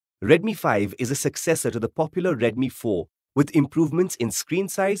Redmi 5 is a successor to the popular Redmi 4 with improvements in screen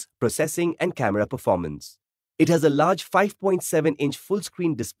size, processing and camera performance. It has a large 5.7-inch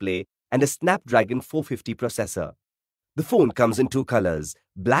full-screen display and a Snapdragon 450 processor. The phone comes in two colors,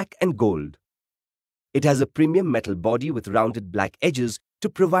 black and gold. It has a premium metal body with rounded black edges to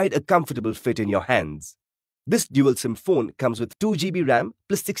provide a comfortable fit in your hands. This dual SIM phone comes with 2GB RAM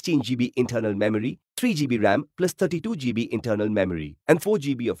plus 16GB internal memory, 3GB RAM plus 32GB internal memory, and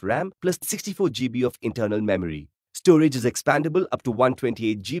 4GB of RAM plus 64GB of internal memory. Storage is expandable up to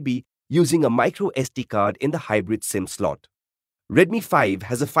 128GB using a micro SD card in the hybrid SIM slot. Redmi 5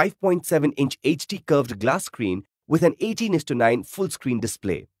 has a 5.7-inch HD curved glass screen with an 18:9 full-screen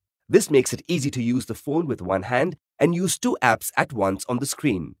display. This makes it easy to use the phone with one hand and use two apps at once on the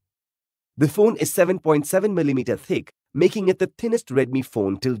screen. The phone is 7.7mm thick, making it the thinnest Redmi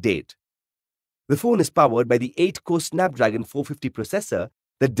phone till date. The phone is powered by the 8-core Snapdragon 450 processor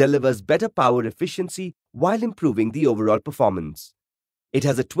that delivers better power efficiency while improving the overall performance. It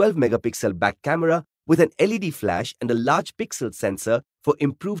has a 12-megapixel back camera with an LED flash and a large pixel sensor for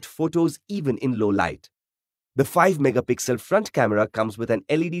improved photos even in low light. The 5-megapixel front camera comes with an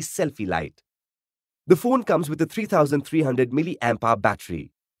LED Selfie-light. The phone comes with a 3300 mAh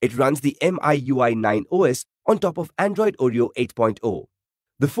battery. It runs the MIUI 9 OS on top of Android Oreo 8.0.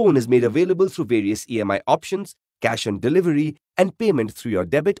 The phone is made available through various EMI options, cash on delivery, and payment through your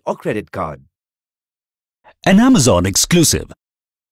debit or credit card. An Amazon exclusive.